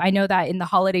all of you. I know that in the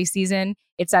holiday season,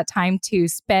 it's that time to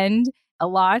spend a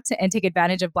lot and take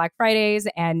advantage of Black Fridays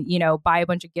and, buy a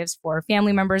bunch of gifts for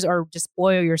family members or just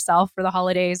spoil yourself for the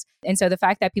holidays. And so the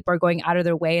fact that people are going out of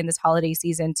their way in this holiday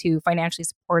season to financially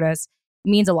support us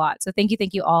means a lot. So thank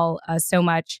you all so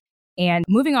much. And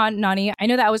moving on, Nani, I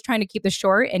know that I was trying to keep this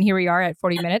short and here we are at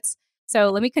 40 minutes. So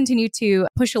let me continue to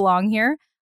push along here.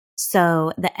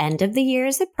 So the end of the year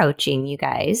is approaching, you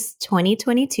guys.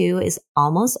 2022 is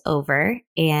almost over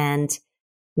and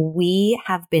we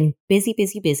have been busy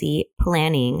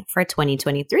planning for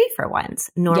 2023 for once.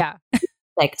 Normally,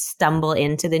 like stumble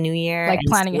into the new year like and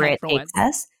planning see where it takes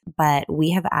us. But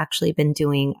we have actually been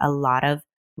doing a lot of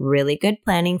really good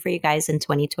planning for you guys in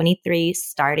 2023,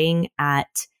 starting at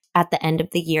the end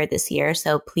of the year this year.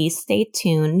 So please stay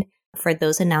tuned for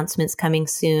those announcements coming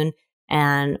soon.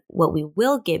 And what we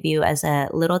will give you as a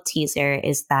little teaser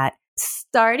is that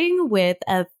starting with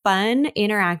a fun,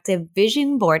 interactive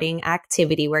vision boarding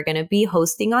activity we're going to be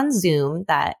hosting on Zoom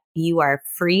that you are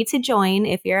free to join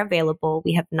if you're available.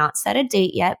 We have not set a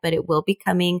date yet, but it will be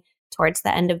coming towards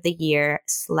the end of the year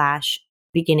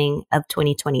 / beginning of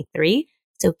 2023.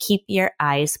 So keep your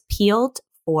eyes peeled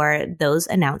for those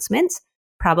announcements,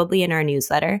 probably in our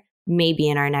newsletter, maybe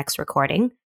in our next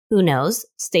recording. Who knows?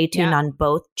 Stay tuned on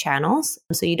both channels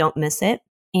so you don't miss it.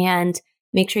 And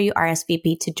make sure you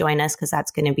RSVP to join us because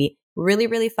that's going to be really,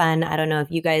 really fun. I don't know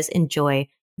if you guys enjoy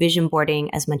vision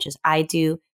boarding as much as I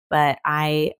do, but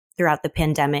I, throughout the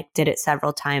pandemic, did it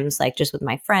several times, like just with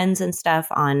my friends and stuff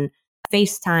on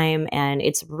FaceTime. And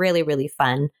it's really, really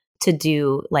fun to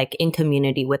do like in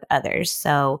community with others.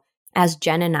 So as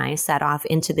Jen and I set off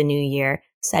into the new year,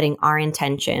 setting our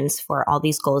intentions for all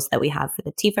these goals that we have for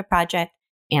the Tifa Project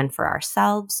and for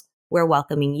ourselves, we're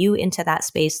welcoming you into that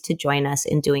space to join us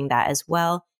in doing that as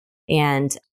well.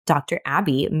 And Dr.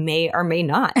 Abby may or may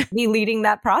not be leading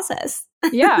that process.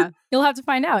 Yeah, you'll have to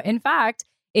find out. In fact,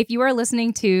 if you are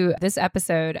listening to this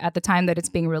episode at the time that it's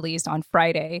being released on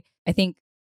Friday, I think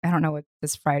I don't know what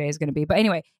this Friday is going to be. But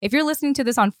anyway, if you're listening to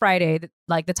this on Friday,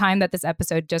 like the time that this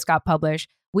episode just got published,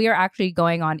 we are actually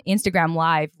going on Instagram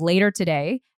Live later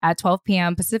today at 12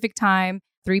 p.m. Pacific time,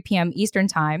 3 p.m. Eastern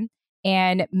time.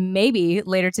 And maybe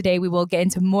later today, we will get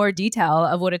into more detail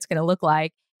of what it's going to look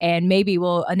like. And maybe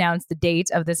we'll announce the date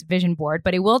of this vision board,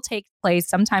 but it will take place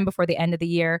sometime before the end of the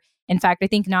year. In fact, I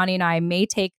think Nani and I may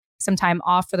take some time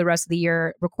off for the rest of the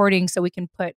year recording so we can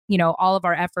put, all of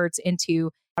our efforts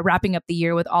into wrapping up the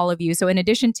year with all of you. So in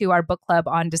addition to our book club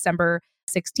on December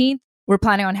 16th, we're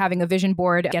planning on having a vision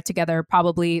board get together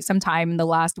probably sometime in the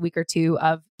last week or two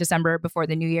of December before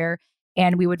the new year.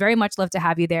 And we would very much love to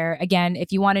have you there. Again,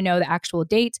 if you want to know the actual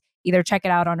date, either check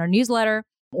it out on our newsletter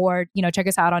or, check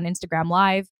us out on Instagram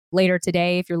Live later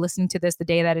today if you're listening to this the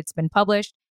day that it's been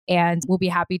published. And we'll be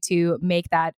happy to make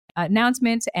that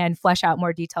announcement and flesh out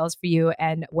more details for you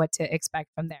and what to expect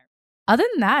from there. Other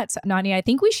than that, Nani, I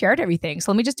think we shared everything.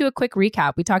 So let me just do a quick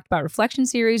recap. We talked about Reflection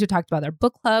Series. We talked about our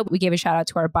book club. We gave a shout out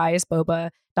to our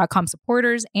biasboba.com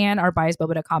supporters and our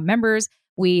biasboba.com members.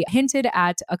 We hinted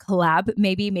at a collab,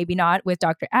 maybe not, with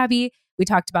Dr. Abby. We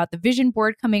talked about the vision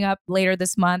board coming up later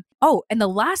this month. Oh, and the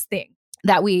last thing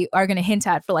that we are going to hint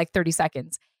at for like 30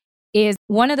 seconds is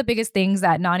one of the biggest things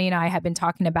that Nani and I have been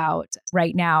talking about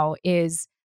right now is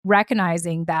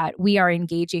recognizing that we are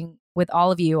engaging with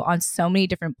all of you on so many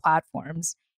different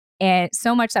platforms, and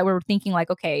so much that we're thinking like,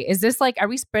 okay, is this like, are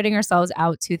we spreading ourselves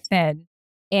out too thin?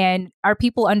 And are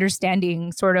people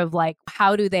understanding sort of like,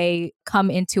 how do they come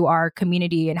into our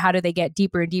community and how do they get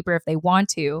deeper and deeper if they want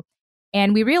to?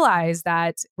 And we realize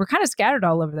that we're kind of scattered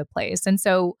all over the place. And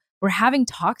so we're having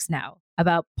talks now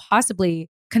about possibly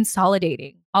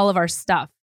consolidating all of our stuff,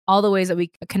 all the ways that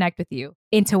we connect with you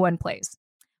into one place.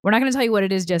 We're not going to tell you what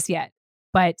it is just yet,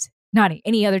 but Nani,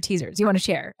 any other teasers you want to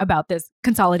share about this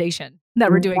consolidation that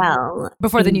we're doing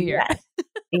before the new year? Yes.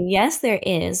 Yes, there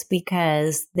is,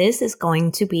 because this is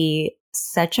going to be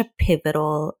such a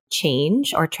pivotal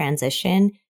change or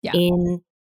transition in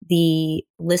the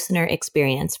listener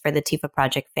experience for the Tifa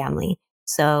Project family.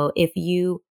 So if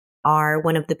you are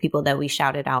one of the people that we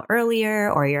shouted out earlier,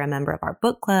 or you're a member of our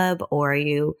book club, or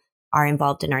you are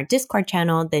involved in our Discord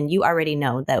channel, then you already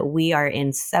know that we are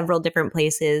in several different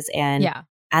places. And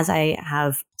as I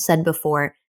have said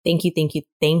before, thank you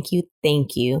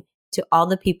to all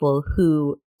the people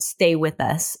who stay with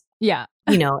us,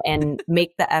 and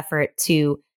make the effort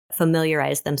to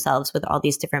familiarize themselves with all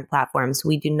these different platforms.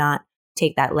 We do not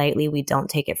take that lightly. We don't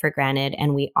take it for granted.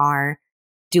 And we are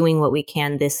doing what we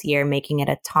can this year, making it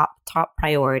a top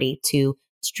priority to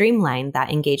streamline that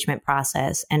engagement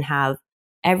process and have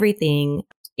everything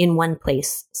in one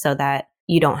place so that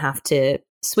you don't have to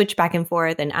switch back and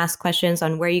forth and ask questions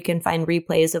on where you can find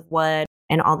replays of what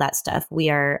and all that stuff. We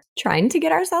are trying to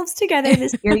get ourselves together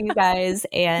this year, you guys,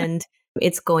 and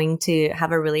it's going to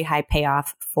have a really high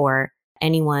payoff for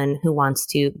anyone who wants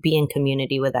to be in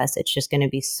community with us. It's just going to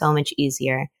be so much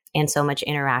easier and so much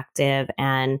interactive.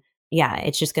 And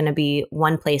it's just going to be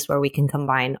one place where we can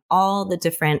combine all the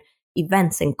different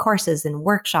events and courses and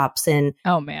workshops and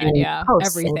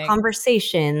posts everything, and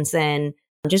conversations, and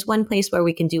just one place where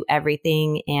we can do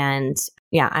everything. And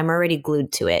I'm already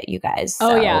glued to it, you guys.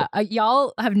 So.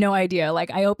 Y'all have no idea.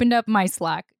 Like, I opened up my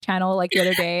Slack channel like the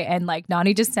other day, and like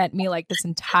Nani just sent me like this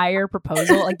entire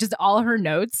proposal, like just all her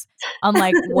notes on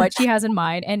like what she has in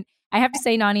mind. And I have to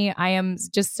say, Nani, I am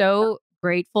just so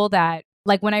grateful that,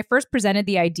 like, when I first presented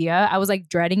the idea, I was like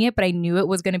dreading it, but I knew it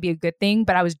was going to be a good thing.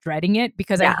 But I was dreading it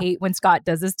because I hate when Scott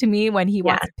does this to me, when he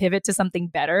wants to pivot to something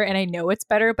better. And I know it's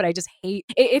better, but I just hate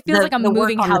it. It feels like I'm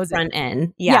moving houses. The front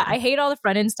end. I hate all the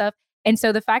front end stuff. And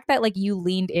so the fact that like you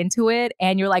leaned into it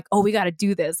and you're like, oh, we got to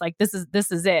do this. Like, this is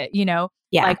it,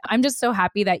 Like, I'm just so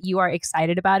happy that you are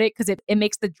excited about it, because it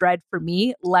makes the dread for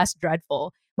me less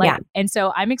dreadful. And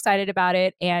so I'm excited about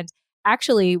it. And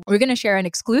actually, we're going to share an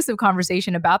exclusive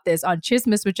conversation about this on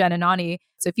Chismis with Jen and Nani.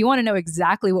 So if you want to know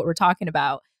exactly what we're talking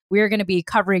about, we are going to be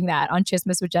covering that on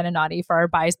Chismis with Jen and Nani for our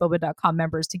biasboba.com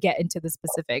members to get into the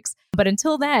specifics. But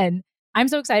until then, I'm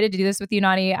so excited to do this with you,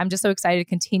 Nani. I'm just so excited to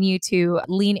continue to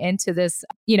lean into this,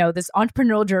 this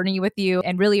entrepreneurial journey with you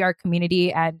and really our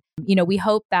community. And, we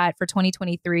hope that for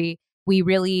 2023, we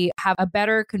really have a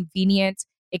better, convenient,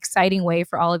 exciting way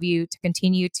for all of you to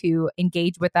continue to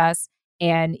engage with us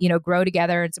and, grow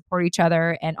together and support each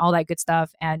other and all that good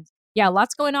stuff. And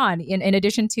lots going on in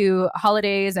addition to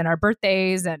holidays and our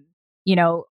birthdays and,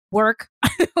 work.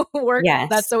 Yes.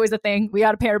 That's always a thing. We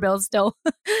got to pay our bills still.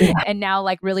 And now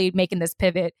like really making this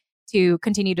pivot to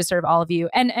continue to serve all of you.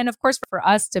 And of course, for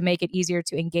us to make it easier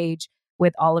to engage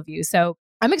with all of you. So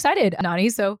I'm excited, Nani.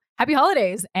 So happy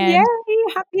holidays. And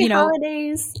Happy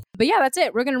holidays. But yeah, that's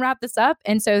it. We're going to wrap this up.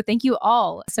 And so thank you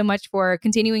all so much for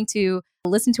continuing to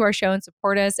listen to our show and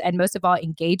support us. And most of all,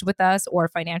 engage with us or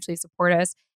financially support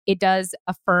us. It does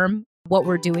affirm what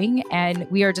we're doing. And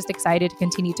we are just excited to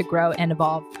continue to grow and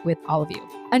evolve with all of you.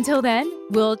 Until then,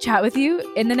 we'll chat with you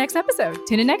in the next episode.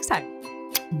 Tune in next time.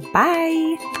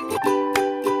 Bye.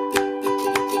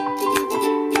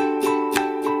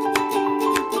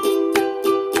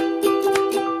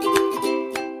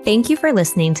 Thank you for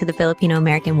listening to the Filipino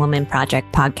American Woman Project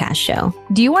podcast show.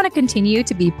 Do you want to continue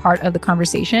to be part of the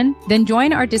conversation? Then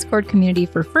join our Discord community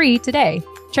for free today.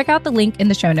 Check out the link in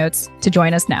the show notes to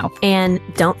join us now. And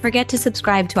don't forget to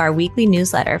subscribe to our weekly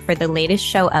newsletter for the latest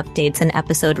show updates and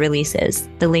episode releases.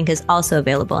 The link is also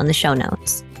available in the show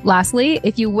notes. Lastly,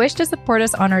 if you wish to support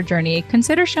us on our journey,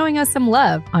 consider showing us some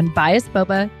love on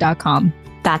biasboba.com.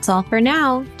 That's all for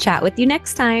now. Chat with you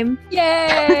next time.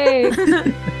 Yay!